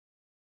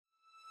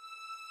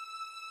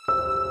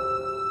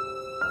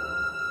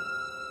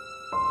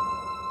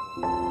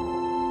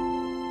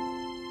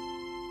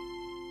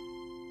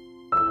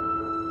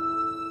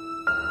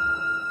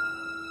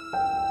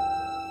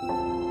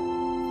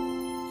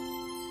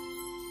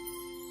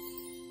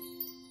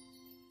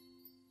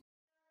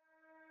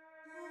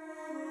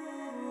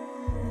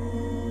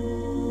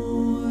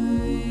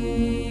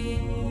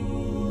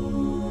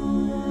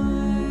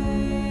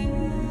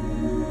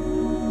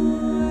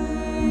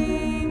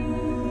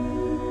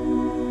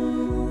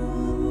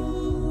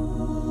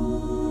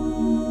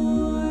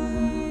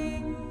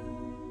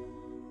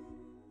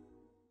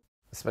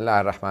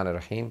Bismillah ar-Rahman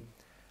ar-Rahim.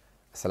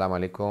 Assalamu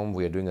alaikum.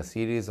 We are doing a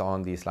series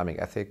on the Islamic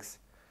ethics,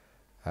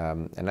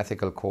 an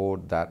ethical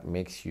code that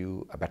makes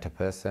you a better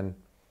person.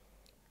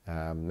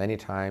 Many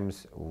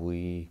times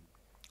we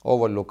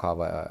overlook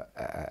our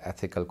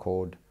ethical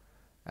code,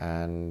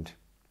 and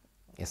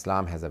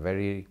Islam has a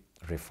very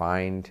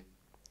refined,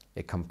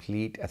 a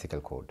complete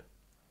ethical code.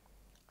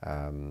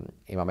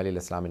 Imam Ali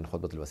al-Islam in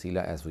Khutbat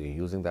al-Wasila, as we are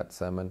using that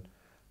sermon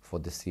for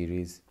this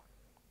series,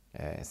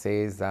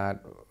 says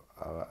that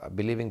a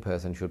believing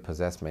person should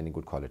possess many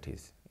good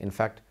qualities. In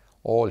fact,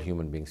 all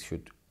human beings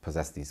should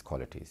possess these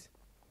qualities.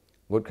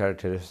 Good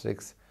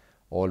characteristics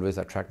always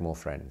attract more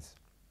friends.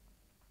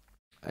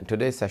 In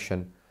today's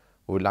session,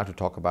 we would like to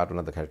talk about one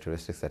of the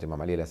characteristics that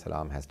Imam Ali alayhi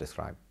salam has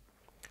described.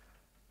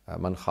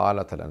 Man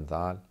khalat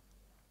al-anzal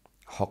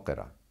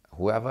huqira.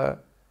 Whoever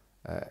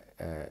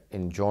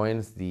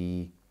enjoins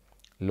the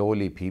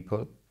lowly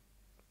people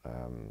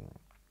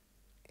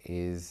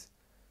is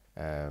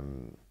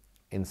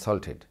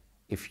insulted.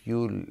 If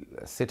you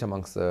sit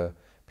amongst the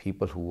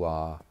people who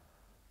are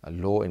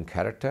low in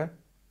character,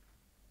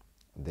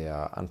 they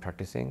are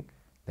unpracticing,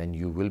 then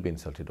you will be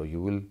insulted, or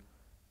you will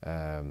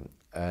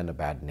earn a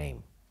bad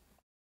name.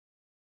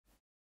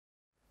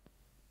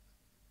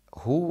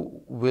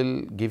 Who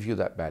will give you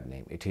that bad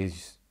name? It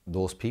is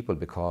those people,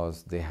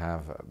 because they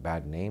have a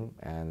bad name,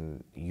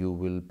 and you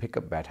will pick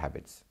up bad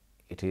habits.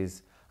 It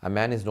is, a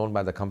man is known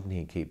by the company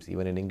he keeps.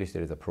 Even in English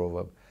there is a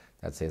proverb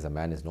that says a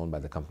man is known by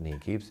the company he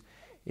keeps.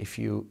 If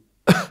you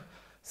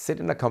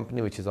sit in a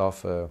company which is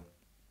of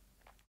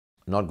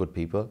not good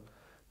people,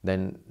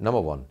 then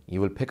number one, you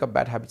will pick up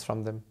bad habits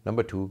from them.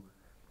 Number two,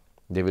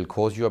 they will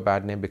cause you a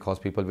bad name, because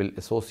people will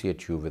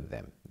associate you with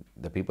them.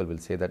 The people will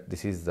say that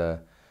this is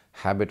the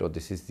habit, or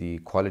this is the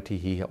quality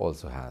he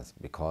also has,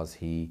 because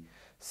he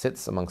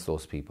sits amongst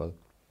those people.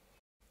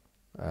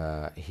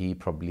 He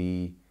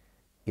probably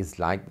is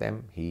like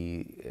them.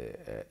 He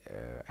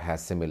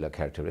has similar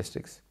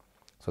characteristics.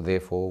 So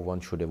therefore, one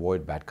should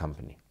avoid bad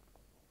company.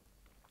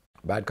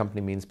 Bad company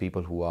means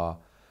people who are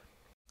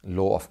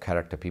low of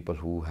character, people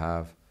who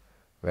have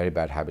very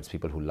bad habits,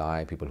 people who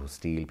lie, people who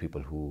steal,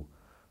 people who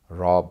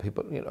rob,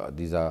 people,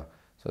 these are,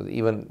 so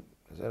even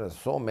there are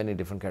so many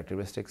different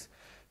characteristics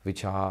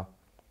which are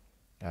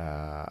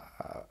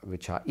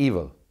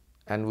evil,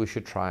 and we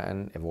should try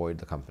and avoid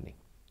the company.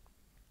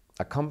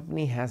 A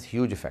company has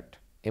huge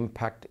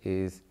impact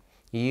is,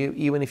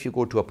 even if you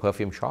go to a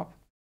perfume shop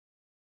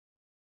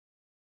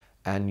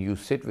and you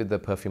sit with the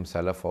perfume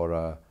seller for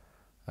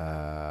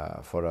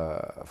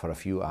a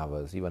few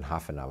hours, even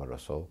half an hour or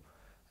so,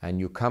 and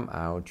you come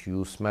out,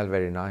 you smell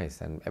very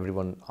nice, and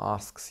everyone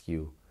asks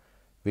you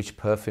which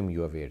perfume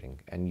you are wearing,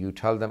 and you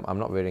tell them, I'm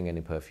not wearing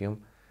any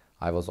perfume,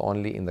 I was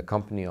only in the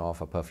company of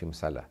a perfume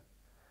seller,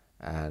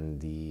 and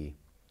the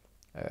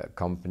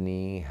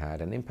company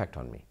had an impact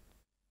on me.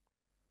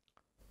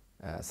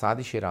 Syed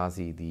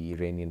Shirazi, the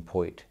Iranian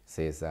poet,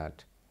 says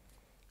that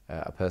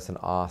a person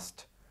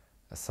asked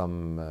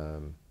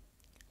some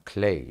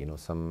clay,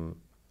 some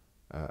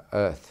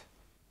earth,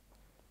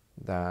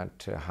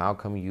 that how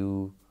come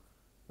you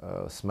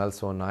smell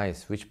so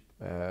nice, which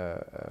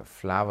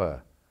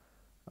flower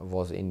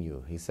was in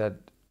you? He said,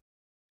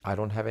 I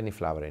don't have any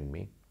flower in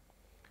me.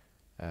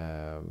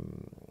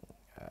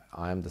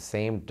 I am the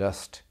same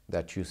dust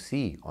that you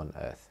see on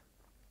earth.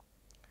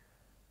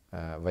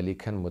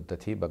 ولیکن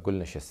مدتی به گل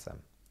نشستم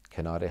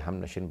کنار هم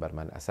نشین بر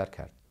من اثر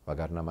کرد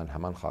وگرنه من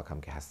همان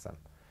خاکم که هستم.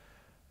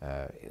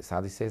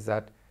 Sadi says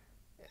that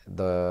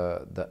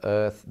the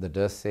earth, the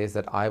dust says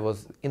that I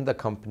was in the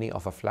company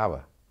of a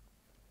flower,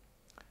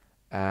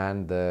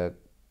 and the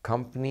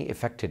company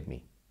affected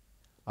me.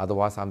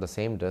 Otherwise, I'm the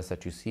same dust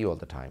that you see all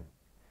the time.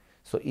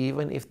 So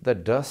even if the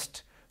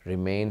dust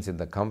remains in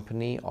the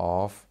company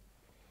of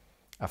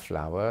a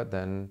flower,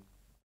 then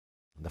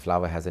the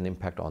flower has an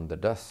impact on the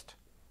dust.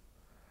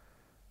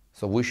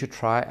 So we should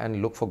try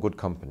and look for good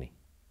company.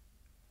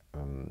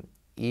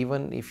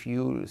 Even if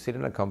you sit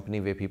in a company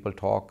where people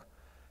talk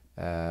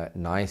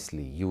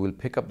nicely, you will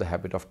pick up the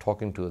habit of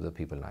talking to the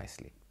people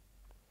nicely.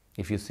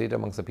 If you sit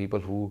amongst the people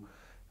who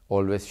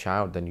always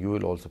shout, then you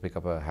will also pick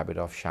up a habit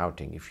of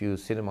shouting. If you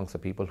sit amongst the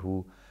people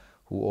who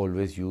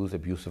always use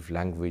abusive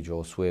language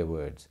or swear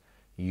words,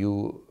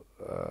 you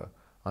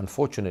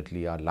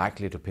unfortunately are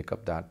likely to pick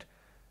up that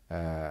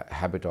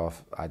habit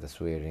of either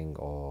swearing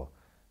or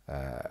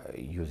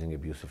using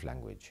abusive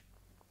language.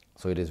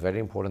 So it is very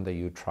important that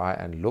you try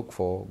and look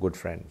for good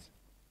friends.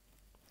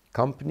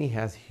 Company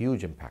has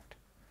huge impact.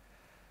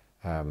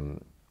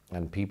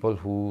 And people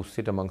who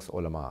sit amongst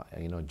ulama,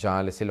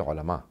 jalisil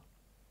ulama.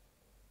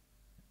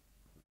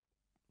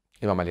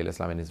 Imam Ali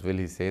al-Islam in his will,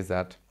 he says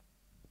that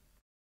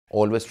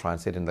always try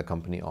and sit in the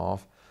company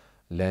of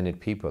learned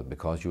people,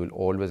 because you will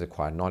always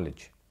acquire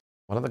knowledge.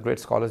 One of the great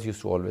scholars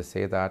used to always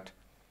say that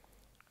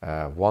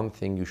one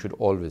thing you should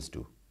always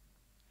do,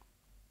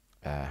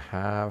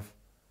 have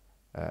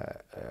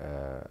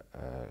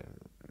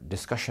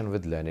discussion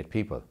with learned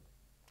people.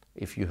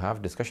 If you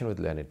have discussion with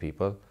learned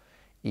people,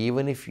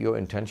 even if your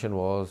intention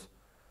was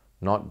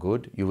not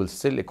good, you will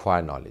still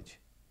acquire knowledge.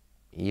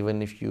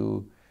 Even if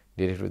you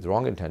did it with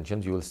wrong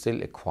intentions, you will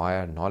still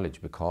acquire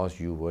knowledge because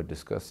you were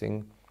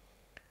discussing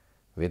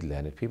with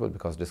learned people,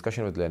 because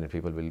discussion with learned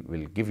people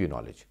will give you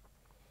knowledge.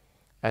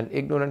 And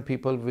ignorant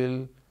people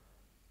will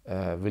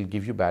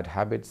give you bad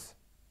habits,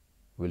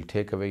 will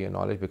take away your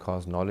knowledge,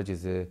 because knowledge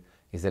is a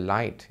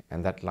light,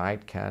 and that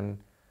light can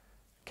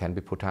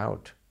be put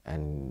out.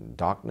 And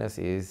darkness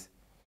is,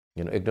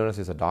 ignorance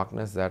is a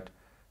darkness that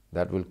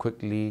will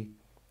quickly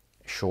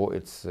show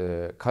its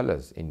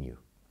colors in you.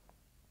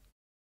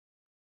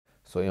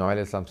 So Imam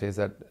Islam says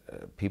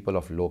that people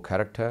of low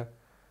character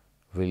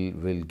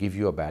will give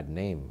you a bad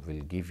name,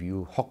 will give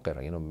you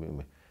haqir.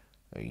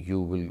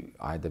 You will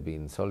either be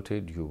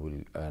insulted, you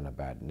will earn a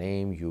bad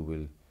name, you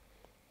will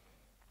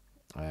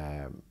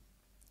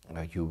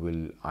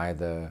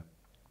either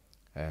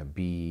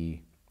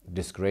be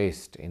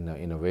disgraced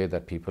in a way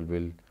that people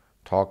will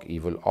talk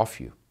evil of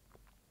you.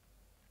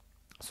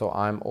 So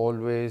I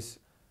always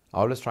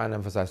try and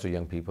emphasize to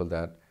young people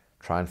that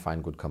try and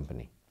find good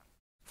company.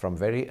 From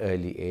very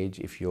early age,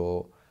 if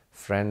your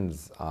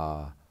friends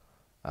are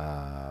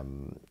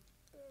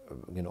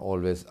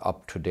always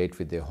up to date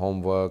with their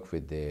homework,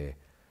 with their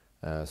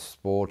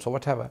sports or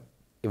whatever,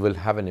 it will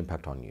have an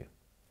impact on you.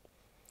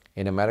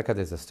 In America,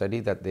 there's a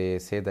study that they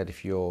say that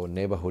if your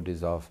neighborhood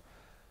is of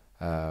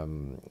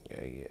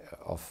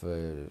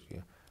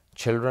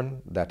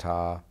children that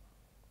are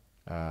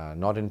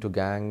not into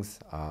gangs,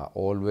 are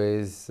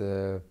always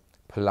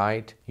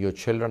polite, your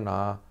children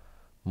are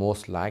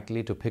most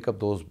likely to pick up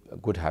those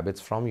good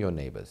habits from your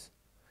neighbors.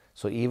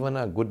 So even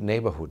a good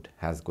neighborhood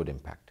has good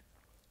impact.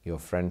 Your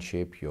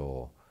friendship,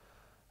 your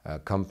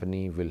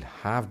company will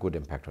have good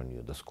impact on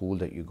you. The school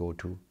that you go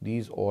to,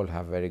 these all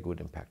have very good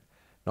impact.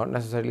 Not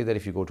necessarily that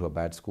if you go to a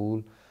bad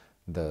school,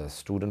 the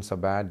students are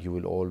bad, you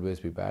will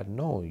always be bad.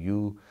 No,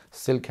 you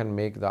still can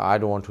make I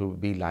don't want to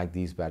be like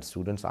these bad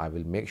students. I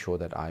will make sure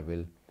that I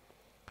will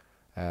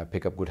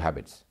pick up good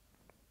habits.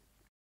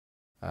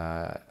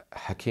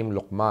 Hakim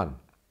Luqman,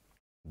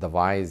 the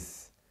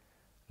wise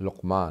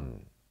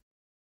Luqman,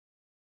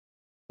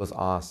 was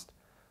asked,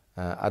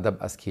 Adab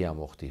Askiya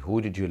Mukhti,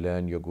 who did you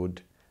learn your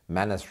good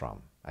manners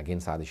from? Again,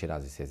 Saadi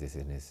Shirazi says this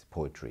in his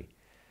poetry.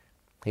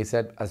 He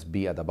said,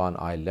 Asbi Adaban,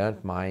 I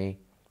learnt my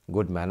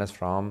good manners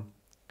from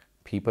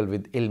people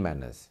with ill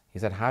manners. He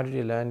said, how did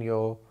you learn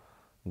your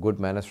good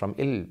manners from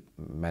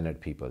ill-mannered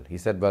people? He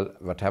said, well,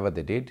 whatever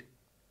they did,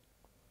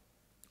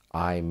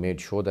 I made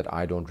sure that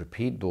I don't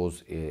repeat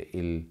those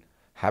ill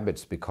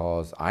habits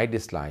because I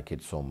dislike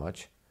it so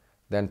much.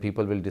 Then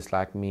people will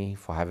dislike me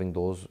for having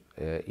those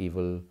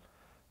evil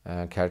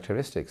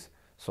characteristics.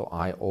 So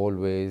I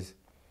always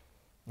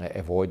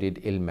avoided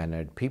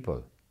ill-mannered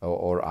people,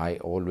 or I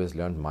always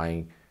learned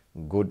my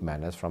good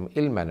manners from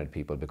ill-mannered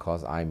people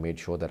because I made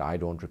sure that I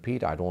don't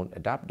repeat, I don't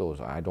adopt those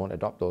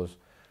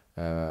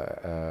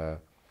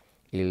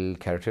ill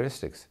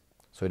characteristics.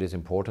 So it is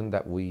important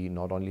that we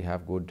not only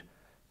have good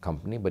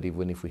company, but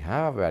even if we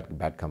have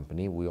bad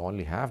company, we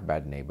only have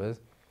bad neighbors,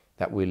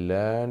 that we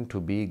learn to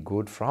be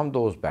good from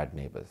those bad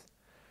neighbors.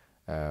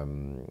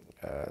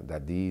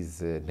 That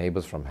these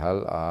neighbors from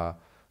hell are,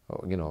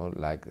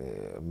 like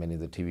many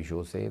of the TV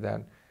shows say,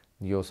 that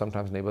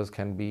sometimes neighbors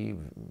can be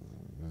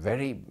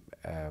very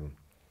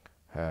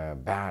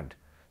bad.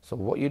 So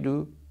what you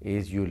do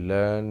is you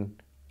learn,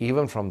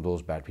 even from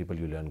those bad people,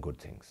 you learn good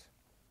things.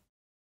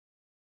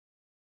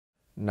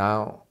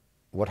 Now,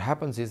 what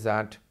happens is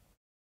that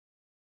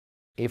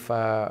if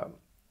a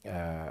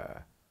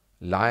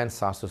lion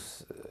starts to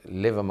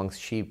live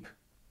amongst sheep,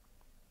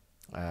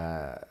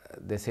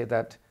 they say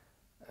that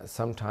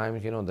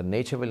sometimes, the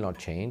nature will not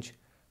change,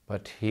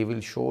 but he will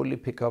surely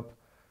pick up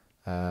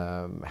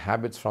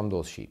habits from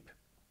those sheep.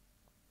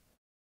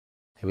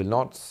 He will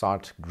not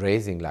start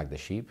grazing like the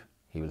sheep.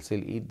 He will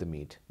still eat the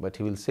meat, but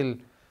he will still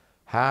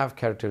have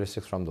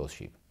characteristics from those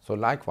sheep. So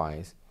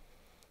likewise,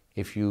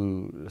 if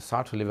you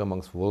start to live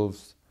amongst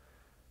wolves,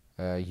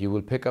 you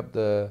will pick up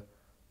the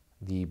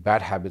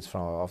bad habits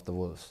of the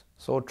wolves.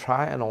 So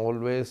try and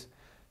always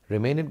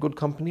remain in good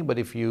company, but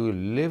if you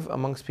live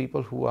amongst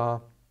people who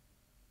are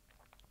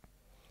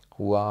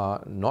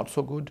not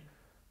so good,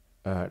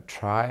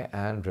 try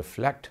and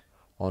reflect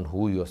on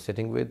who you're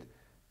sitting with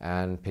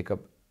and pick up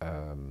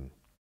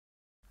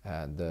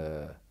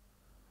the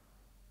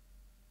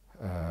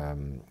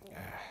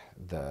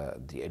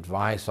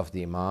advice of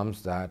the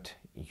Imams, that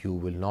you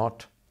will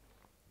not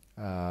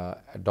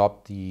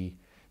adopt the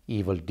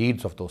evil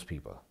deeds of those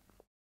people.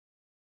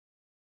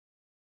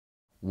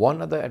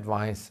 One other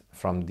advice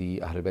from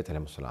the Ahlul Bayt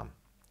alayhim salam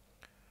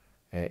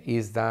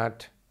is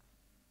that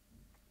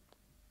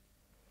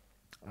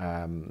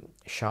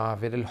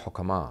Shawir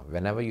al-Hukama,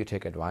 whenever you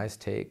take advice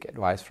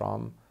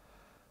from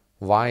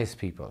wise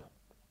people.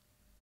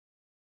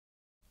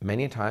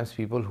 Many times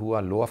people who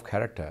are low of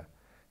character,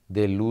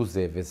 they lose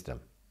their wisdom.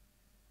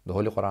 The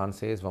Holy Quran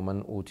says,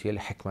 وَمَنْ أُوتِيَ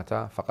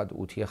الْحِكْمَةَ فَقَدْ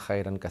أُوتِيَ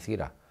خَيْرًا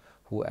كَثِيرًا.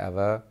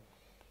 Whoever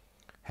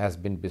has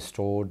been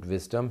bestowed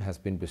wisdom has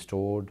been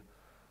bestowed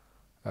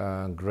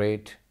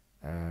great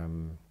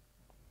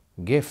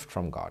gift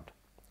from God.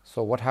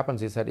 So what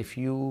happens is that if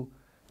you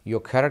your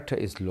character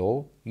is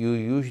low, you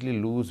usually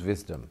lose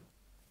wisdom.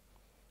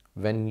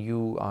 When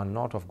you are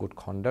not of good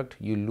conduct,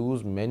 you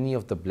lose many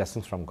of the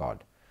blessings from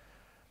God.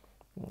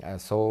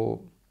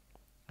 So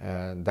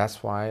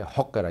that's why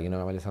Hokkara,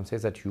 Imam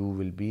says that you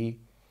will be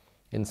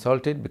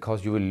insulted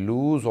because you will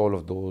lose all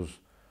of those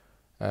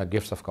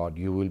gifts of God.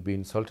 You will be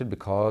insulted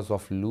because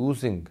of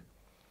losing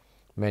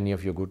many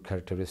of your good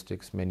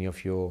characteristics, many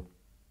of your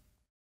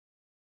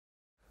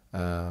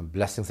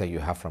blessings that you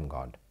have from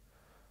God.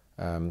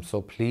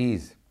 So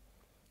please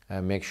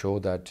make sure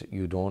that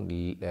you don't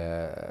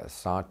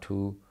start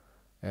to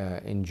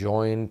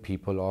enjoin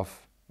people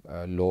of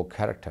low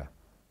character.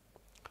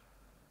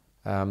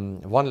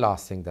 One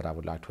last thing that I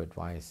would like to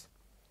advise.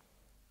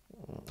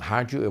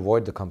 How do you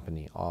avoid the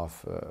company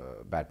of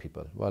bad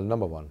people? Well,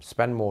 number one,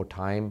 spend more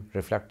time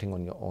reflecting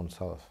on your own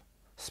self.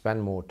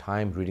 Spend more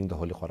time reading the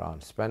Holy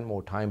Quran. Spend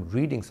more time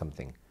reading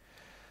something.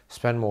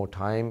 Spend more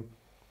time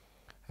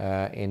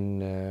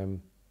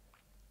in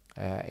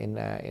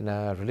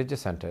a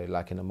religious center,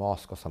 like in a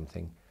mosque or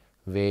something,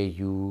 where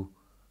you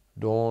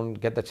don't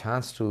get the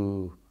chance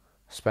to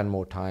spend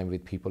more time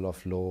with people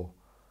of low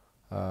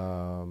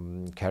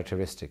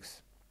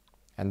characteristics.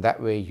 And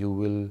that way you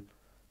will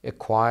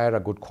acquire a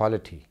good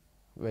quality.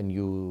 When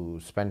you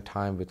spend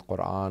time with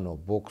Quran or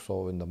books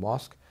or in the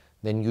mosque,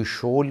 then you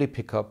surely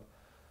pick up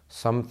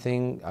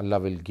something Allah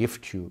will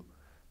gift you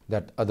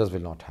that others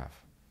will not have.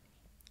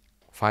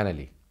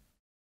 Finally,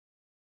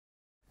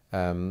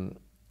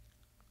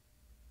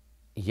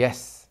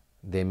 yes,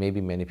 there may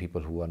be many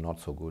people who are not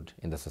so good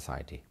in the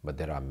society, but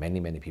there are many,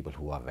 many people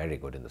who are very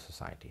good in the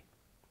society.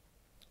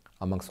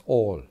 Amongst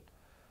all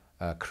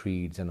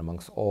creeds and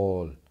amongst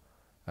all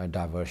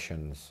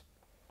diversions,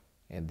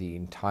 and the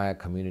entire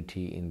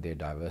community in their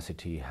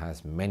diversity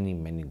has many,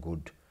 many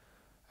good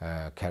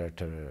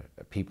character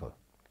people.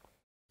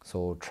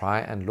 So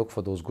try and look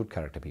for those good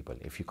character people.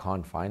 If you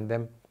can't find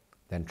them,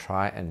 then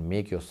try and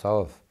make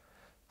yourself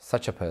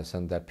such a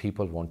person that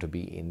people want to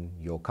be in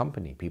your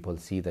company. People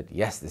see that,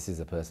 yes, this is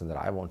a person that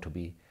I want to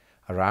be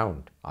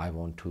around. I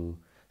want to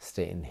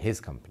stay in his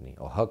company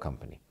or her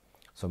company.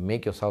 So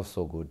make yourself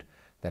so good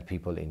that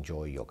people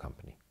enjoy your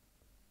company.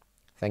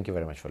 Thank you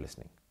very much for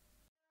listening.